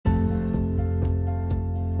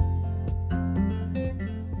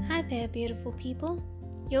there, beautiful people.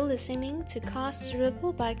 You're listening to Cast a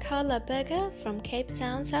Ripple by Carla Berger from Cape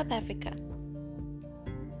Town, South Africa.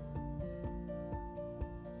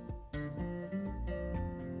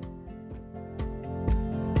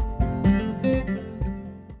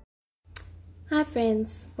 Hi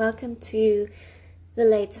friends, welcome to the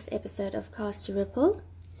latest episode of Cast a Ripple.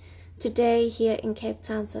 Today here in Cape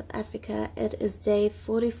Town, South Africa, it is day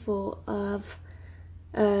 44 of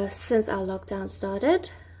since our lockdown started.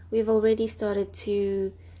 We've already started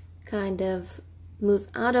to kind of move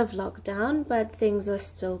out of lockdown, but things are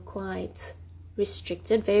still quite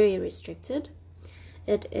restricted, very restricted.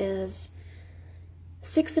 It is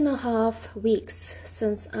 6.5 weeks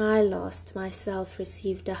since I last myself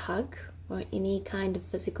received a hug or any kind of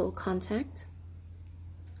physical contact,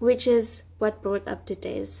 which is what brought up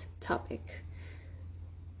today's topic,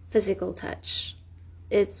 physical touch.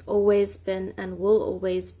 It's always been and will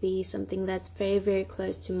always be something that's very, very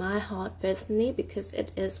close to my heart personally, because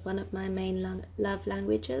it is one of my main love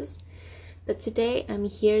languages. But today I'm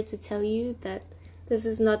here to tell you that this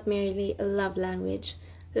is not merely a love language.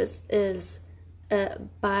 This is a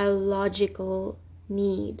biological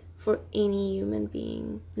need for any human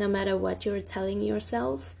being. No matter what you're telling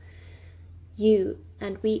yourself, you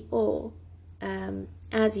and we all,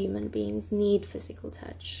 as human beings, need physical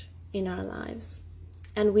touch in our lives.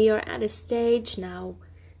 And we are at a stage now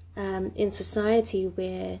in society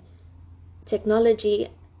where technology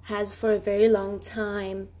has for a very long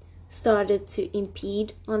time started to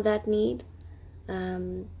impede on that need.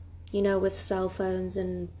 With cell phones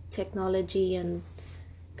and technology and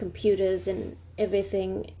computers and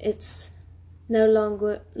everything, it's no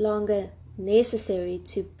longer necessary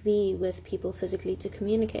to be with people physically to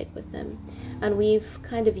communicate with them. And we've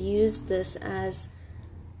kind of used this as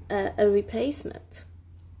a replacement.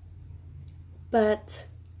 But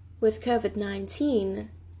with COVID-19,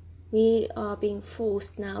 we are being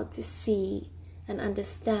forced now to see and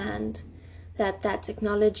understand that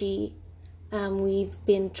technology we've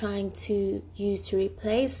been trying to use to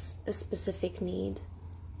replace a specific need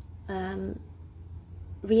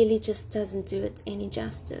really just doesn't do it any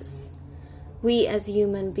justice. We as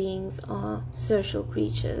human beings are social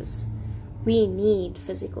creatures. We need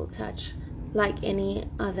physical touch like any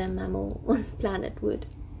other mammal on the planet would.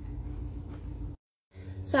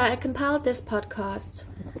 So I compiled this podcast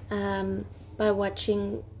by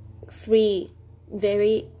watching 3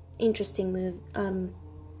 very interesting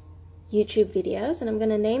YouTube videos, and I'm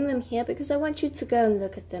going to name them here because I want you to go and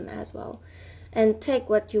look at them as well and take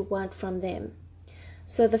what you want from them.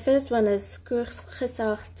 So the first one is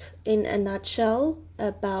Gesagt in a nutshell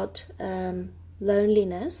about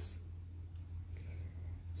loneliness.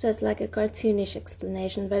 So it's like a cartoonish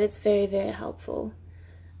explanation, but it's very, very helpful.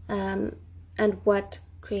 And what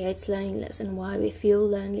creates loneliness and why we feel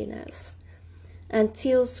loneliness. And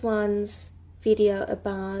Teal Swan's video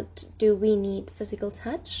about do we need physical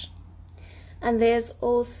touch. And there's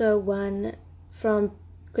also one from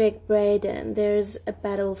Greg Braden, there's a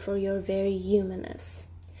battle for your very humanness.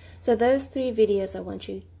 So those 3 videos I want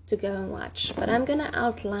you to go and watch, but I'm going to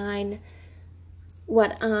outline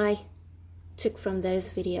what I took from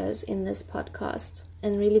those videos in this podcast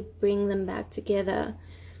and really bring them back together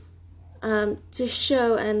to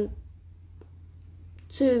show and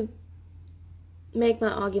to make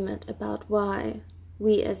my argument about why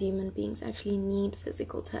we as human beings actually need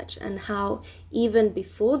physical touch, and how even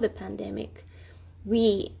before the pandemic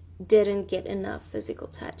we didn't get enough physical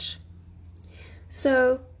touch.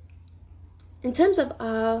 So in terms of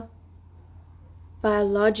our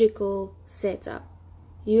biological setup,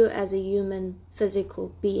 you as a human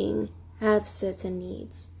physical being have certain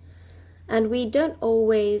needs, and we don't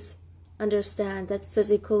always understand that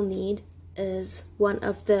physical need is one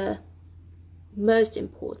of the most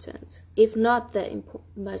important, if not the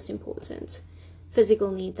most important,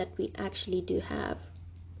 physical need that we actually do have.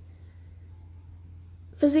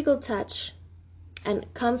 Physical touch and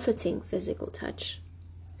comforting physical touch,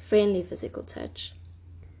 friendly physical touch,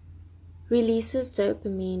 releases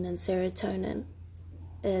dopamine and serotonin.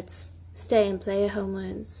 It's stay and play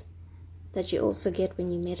hormones that you also get when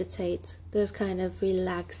you meditate. Those kind of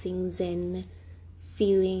relaxing zen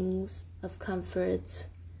feelings of comfort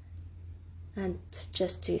and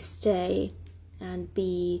just to stay and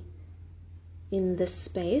be in this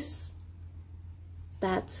space.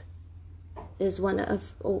 That is one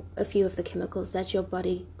of a few of the chemicals that your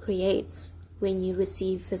body creates when you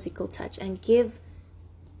receive physical touch and give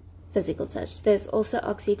physical touch. There's also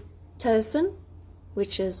oxytocin,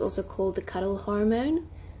 which is also called the cuddle hormone,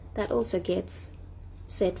 that also gets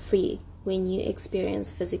set free when you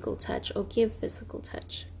experience physical touch or give physical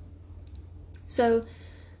touch. So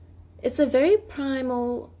It's a very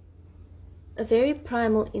primal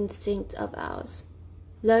instinct of ours.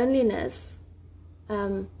 Loneliness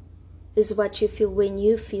is what you feel when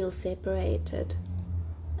you feel separated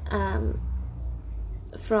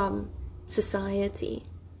from society.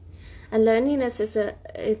 And loneliness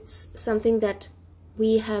it's something that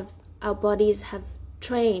our bodies have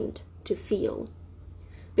trained to feel.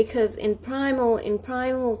 Because in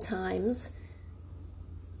primal times,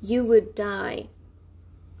 you would die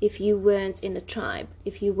if you weren't in a tribe,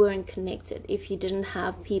 if you weren't connected, if you didn't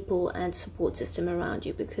have people and support system around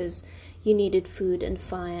you, because you needed food and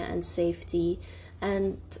fire and safety,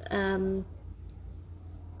 and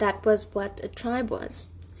that was what a tribe was.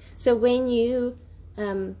 So when you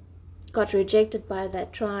got rejected by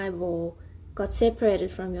that tribe or got separated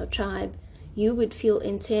from your tribe, you would feel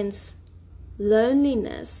intense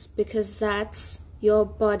loneliness, because that's your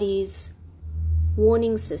body's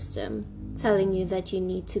warning system telling you that you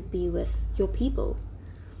need to be with your people.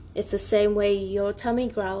 It's the same way your tummy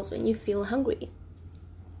growls when you feel hungry.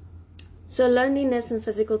 So loneliness and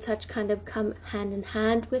physical touch kind of come hand in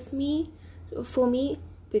hand for me,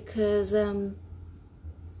 because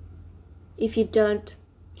if you don't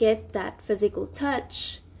get that physical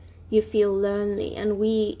touch, you feel lonely. And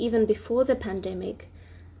even before the pandemic,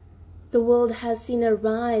 the world has seen a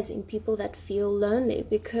rise in people that feel lonely,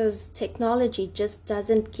 because technology just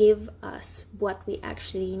doesn't give us what we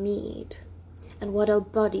actually need and what our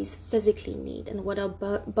bodies physically need and what our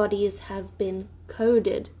bodies have been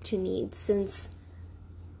coded to need since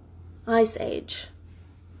Ice Age.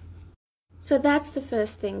 So that's the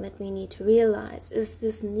first thing that we need to realize, is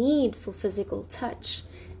this need for physical touch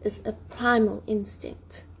is a primal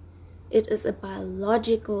instinct. It is a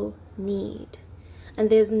biological need. And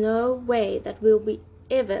there's no way that we'll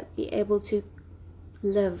ever be able to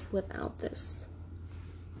live without this.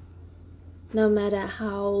 No matter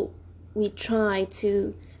how we try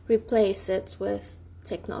to replace it with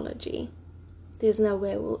technology, there's no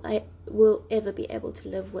way we'll ever be able to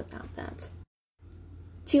live without that.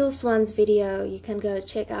 Teal Swan's video, you can go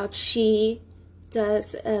check out. She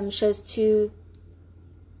shows 2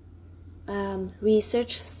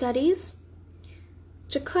 research studies,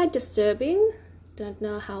 which are quite disturbing. Don't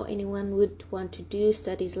know how anyone would want to do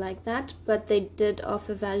studies like that, but they did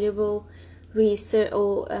offer valuable research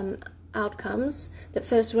or outcomes. The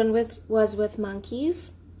first one was with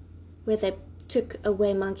monkeys, where they took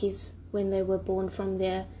away monkeys when they were born from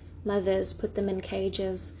their mothers, put them in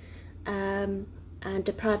cages, and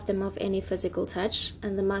deprived them of any physical touch,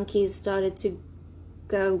 and the monkeys started to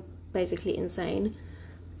go basically insane,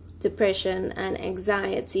 depression and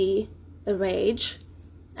anxiety, a rage.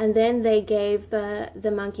 And then they gave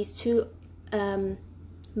the monkeys 2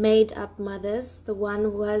 made-up mothers. The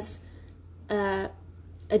one was a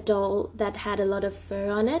doll that had a lot of fur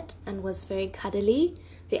on it and was very cuddly.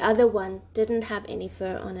 The other one didn't have any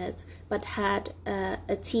fur on it, but had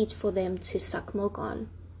a teat for them to suck milk on.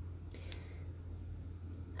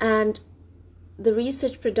 And the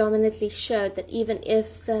research predominantly showed that even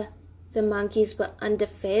if the monkeys were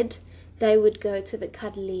underfed, they would go to the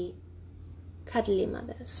cuddly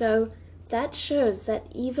mother. So that shows that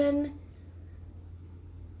even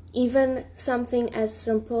something as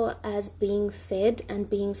simple as being fed and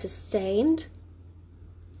being sustained,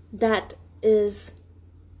 that is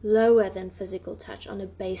lower than physical touch on a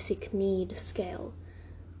basic need scale.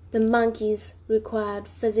 The monkeys required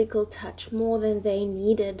physical touch more than they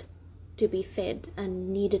needed to be fed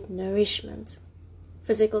and needed nourishment.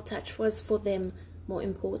 Physical touch was for them more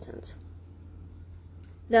important.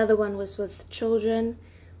 The other one was with children,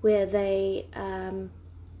 where they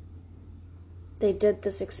did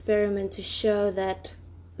this experiment to show that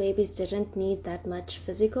babies didn't need that much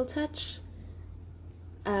physical touch.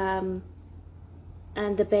 And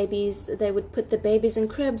they would put the babies in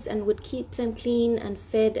cribs and would keep them clean and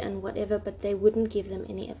fed and whatever, but they wouldn't give them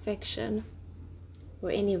any affection or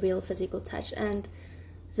any real physical touch. And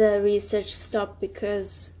the research stopped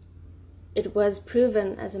because it was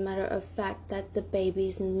proven, as a matter of fact, that the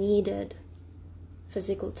babies needed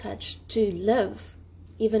physical touch to live.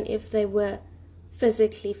 Even if they were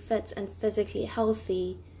physically fit and physically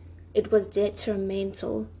healthy, it was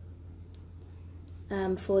detrimental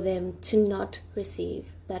for them to not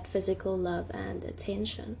receive that physical love and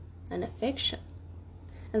attention and affection.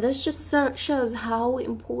 And this just shows how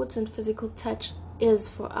important physical touch is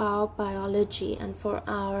for our biology and for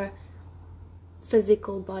our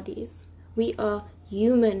physical bodies. We are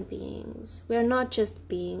human beings. We are not just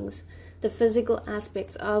beings. The physical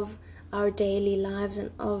aspects of our daily lives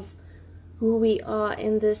and of who we are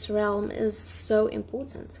in this realm is so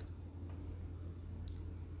important.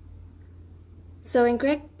 So in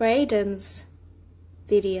Greg Braden's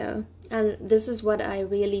video, and this is what I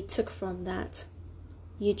really took from that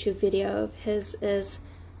YouTube video of his, is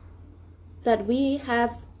that we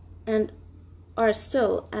have and are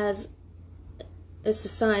still, as a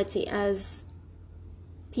society, as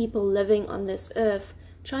people living on this earth,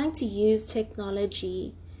 trying to use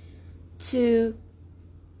technology to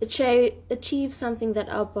achieve something that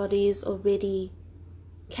our bodies already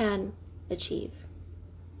can achieve,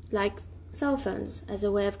 like cell phones as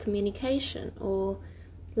a way of communication, or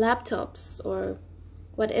laptops, or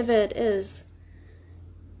whatever it is.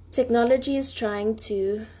 Technology is trying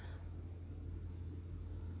to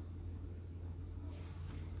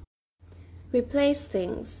replace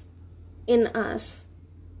things in us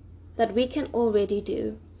that we can already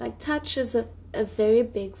do. Like touch is a very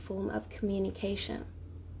big form of communication.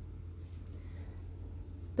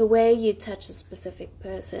 The way you touch a specific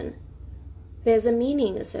person, there's a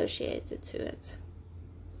meaning associated to it.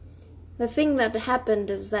 The thing that happened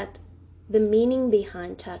is that the meaning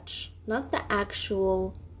behind touch, not the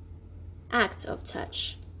actual act of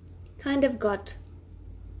touch, kind of got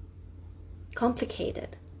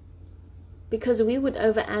complicated, because we would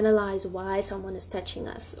overanalyze why someone is touching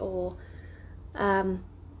us, or kind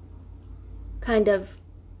of,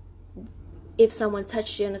 if someone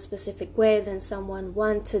touched you in a specific way, then someone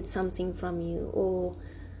wanted something from you, or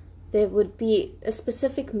there would be a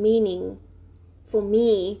specific meaning for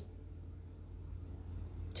me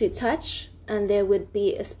to touch, and there would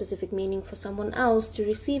be a specific meaning for someone else to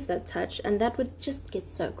receive that touch, and that would just get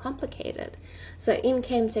so complicated. So in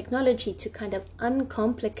came technology to kind of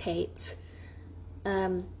uncomplicate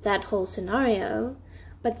that whole scenario,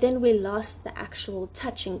 but then we lost the actual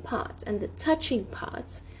touching part, and the touching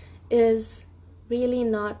part is really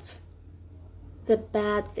not the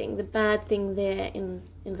bad thing. The bad thing there, in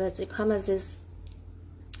inverted commas, is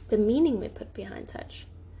the meaning we put behind touch.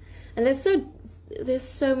 And there's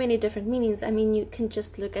so many different meanings. I mean, you can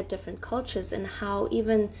just look at different cultures and how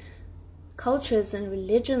even cultures and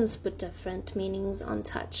religions put different meanings on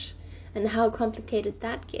touch, and how complicated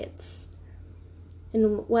that gets.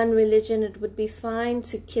 In one religion, it would be fine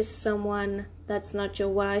to kiss someone that's not your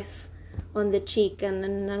wife on the cheek, and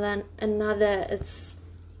another it's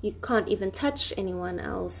you can't even touch anyone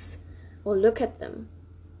else or look at them.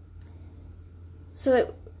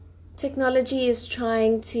 So technology is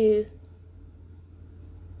trying to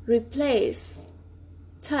replace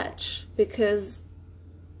touch, because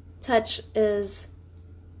touch is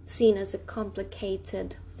seen as a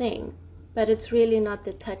complicated thing, but it's really not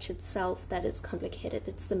the touch itself that is complicated.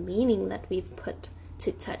 It's the meaning that we've put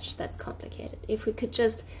to touch that's complicated. If we could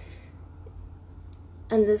just,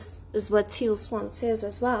 and this is what Teal Swan says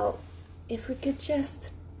as well, if we could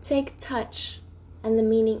just take touch and the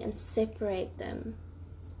meaning and separate them,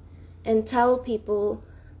 and tell people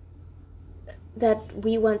that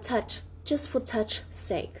we want touch just for touch's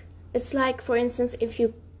sake. It's like, for instance, if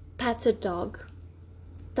you pat a dog,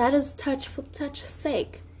 that is touch for touch's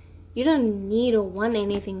sake. You don't need or want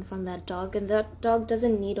anything from that dog, and that dog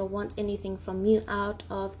doesn't need or want anything from you out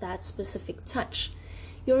of that specific touch.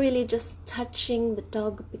 You're really just touching the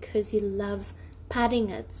dog because you love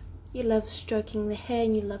patting it, you love stroking the hair,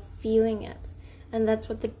 and you love feeling it, and that's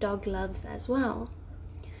what the dog loves as well.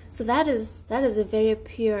 So that is a very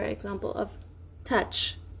pure example of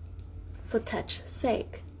touch for touch's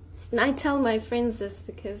sake. And I tell my friends this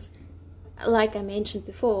because, like I mentioned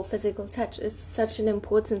before, physical touch is such an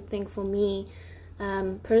important thing for me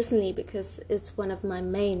personally, because it's one of my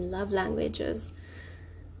main love languages.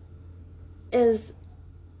 Is,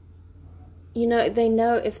 you know, they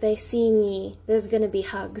know if they see me, there's going to be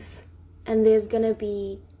hugs, and there's going to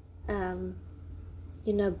be,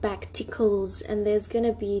 back tickles, and there's going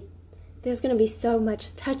to be so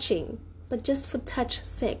much touching, but just for touch's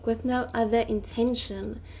sake, with no other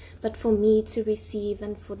intention but for me to receive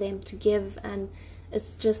and for them to give. And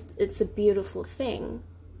it's a beautiful thing.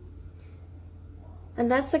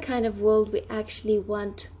 And that's the kind of world we actually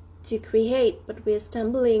want to create, but we're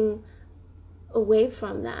stumbling away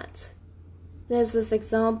from that. There's this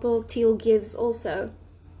example Teal gives also.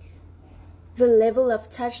 The level of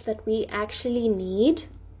touch that we actually need,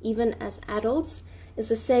 even as adults, is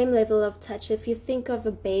the same level of touch. If you think of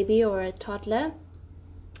a baby or a toddler,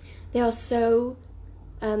 they are so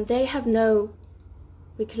they have no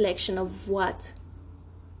recollection of what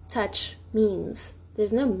touch means.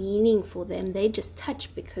 There's no meaning for them. They just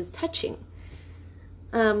touch because touching.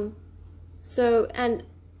 And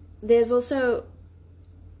there's also,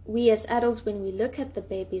 we as adults, when we look at the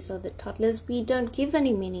babies or the toddlers, we don't give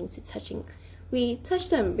any meaning to touching. We touch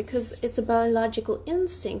them because it's a biological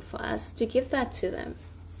instinct for us to give that to them.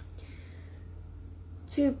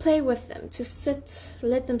 to play with them, to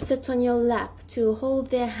let them sit on your lap, to hold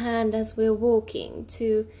their hand as we're walking,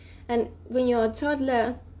 and when you're a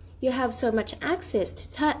toddler, you have so much access to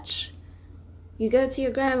touch. You go to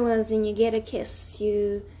your grandma's and you get a kiss.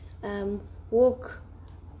 You walk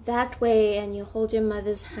that way and you hold your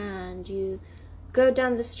mother's hand. You go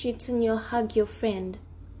down the street and you hug your friend.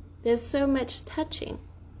 There's so much touching.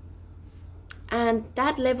 And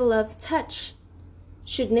that level of touch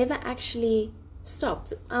should never actually stop.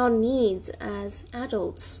 Our needs as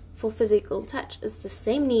adults for physical touch is the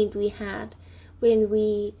same need we had when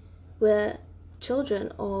we were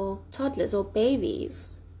children or toddlers or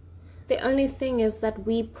babies. The only thing is that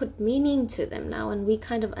we put meaning to them now, and we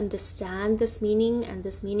kind of understand this meaning, and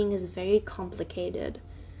this meaning is very complicated.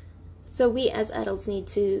 So we as adults need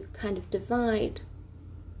to kind of divide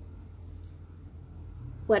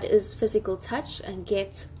what is physical touch and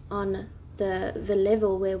get on the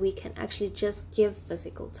level where we can actually just give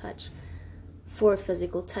physical touch for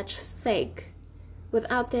physical touch's sake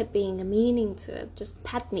without there being a meaning to it. Just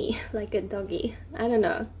pat me like a doggy. I don't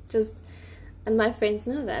know. And my friends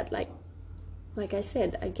know that. Like I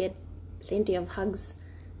said, I get plenty of hugs,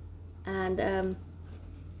 and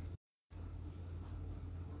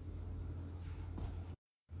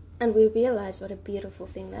we realize what a beautiful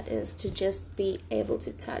thing that is, to just be able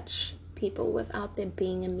to touch people without there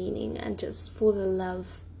being a meaning and just for the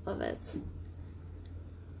love of it.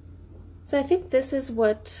 So I think this is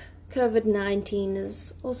what COVID-19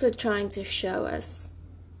 is also trying to show us.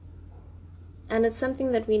 And it's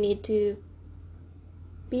something that we need to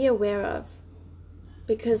be aware of,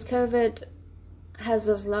 because COVID has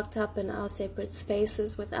us locked up in our separate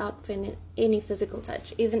spaces without any physical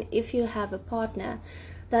touch. Even if you have a partner,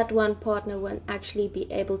 that one partner won't actually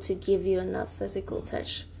be able to give you enough physical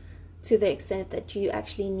touch to the extent that you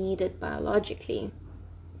actually need it biologically.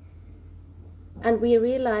 And we're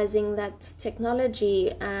realizing that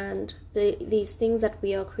technology and these things that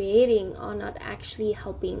we are creating are not actually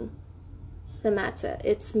helping the matter.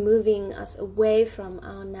 It's moving us away from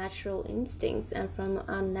our natural instincts and from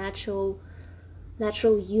our natural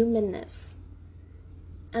humanness.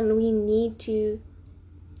 And we need to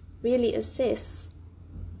really assess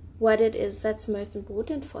what it is that's most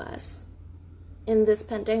important for us. In this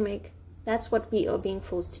pandemic, that's what we are being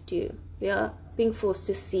forced to do. We are being forced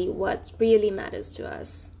to see what really matters to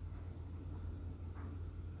us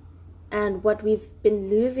and what we've been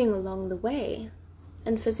losing along the way.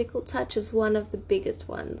 And physical touch is one of the biggest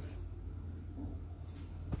ones.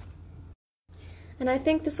 And I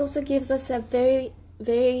think this also gives us a very,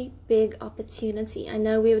 very big opportunity. I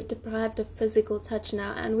know we're deprived of physical touch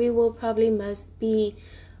now, and we will probably most be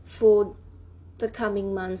for the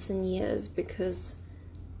coming months and years, because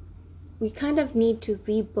we kind of need to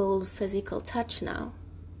rebuild physical touch now.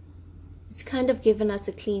 It's kind of given us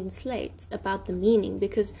a clean slate about the meaning,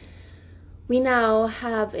 because we now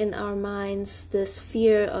have in our minds this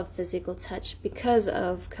fear of physical touch because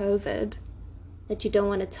of COVID, that you don't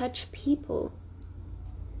want to touch people.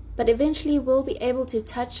 But eventually we'll be able to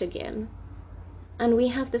touch again. And we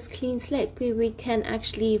have this clean slate where we can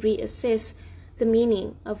actually reassess the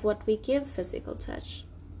meaning of what we give physical touch.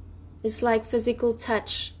 It's like physical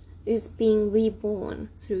touch is being reborn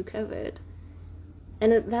through COVID.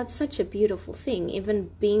 And that's such a beautiful thing, even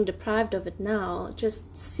being deprived of it now,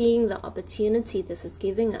 just seeing the opportunity this is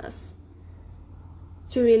giving us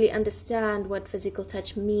to really understand what physical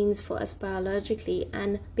touch means for us biologically,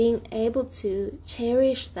 and being able to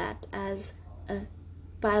cherish that as a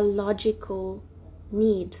biological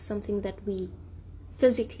need, something that we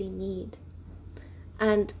physically need,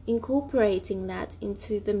 and incorporating that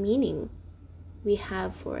into the meaning we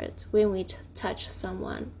have for it when we touch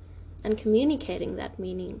someone, and communicating that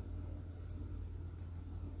meaning.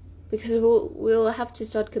 Because we'll have to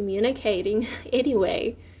start communicating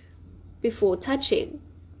anyway before touching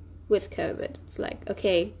with COVID. It's like,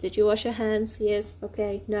 okay, did you wash your hands? Yes.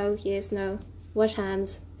 Okay. No. Yes. No. Wash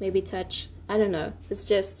hands. Maybe touch. I don't know. It's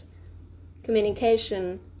just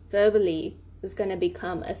communication verbally is going to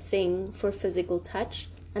become a thing for physical touch,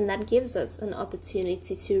 and that gives us an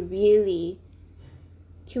opportunity to really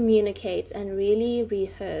communicate and really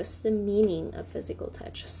rehearse the meaning of physical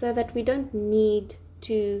touch, so that we don't need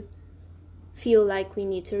to feel like we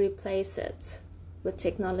need to replace it with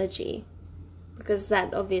technology, because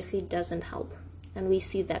that obviously doesn't help. And we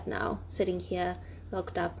see that now, sitting here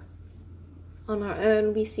locked up on our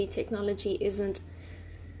own. We see technology isn't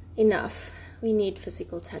enough. We need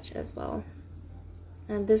physical touch as well.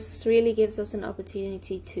 And this really gives us an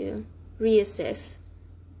opportunity to reassess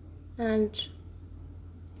and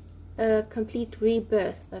a complete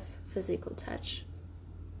rebirth of physical touch.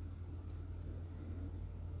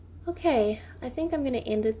 Okay, I think I'm going to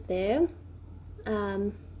end it there.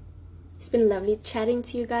 It's been lovely chatting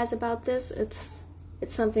to you guys about this. It's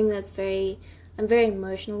something that's I'm very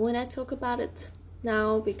emotional when I talk about it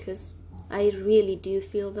now, because I really do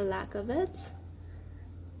feel the lack of it.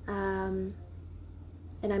 And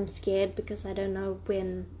I'm scared because I don't know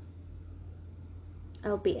when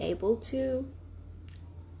I'll be able to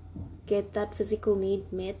get that physical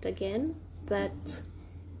need met again. But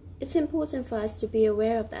it's important for us to be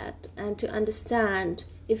aware of that and to understand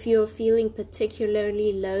if you're feeling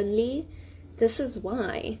particularly lonely, this is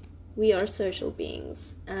why. We are social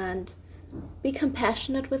beings, and be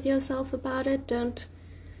compassionate with yourself about it. Don't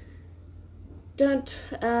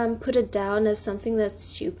put it down as something that's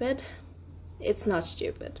stupid. It's not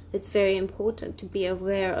stupid. It's very important to be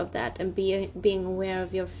aware of that and being aware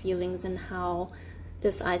of your feelings and how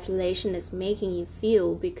this isolation is making you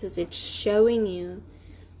feel, because it's showing you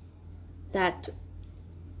that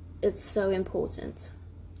it's so important.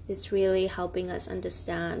 It's really helping us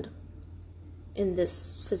understand in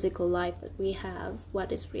this physical life that we have what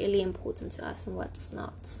is really important to us and what's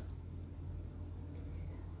not.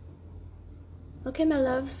 Okay, my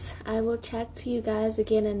loves, I will chat to you guys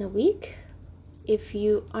again in a week. If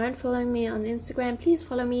you aren't following me on Instagram, please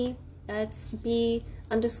follow me. It's B_A_Ripple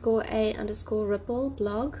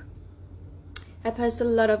blog. I post a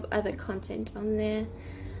lot of other content on there.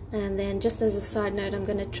 And then, just as a side note, I'm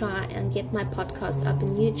going to try and get my podcast up in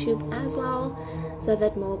YouTube as well, so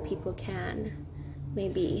that more people can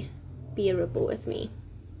maybe be a Ripple with me.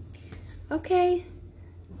 Okay,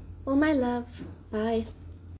 well, my love, bye.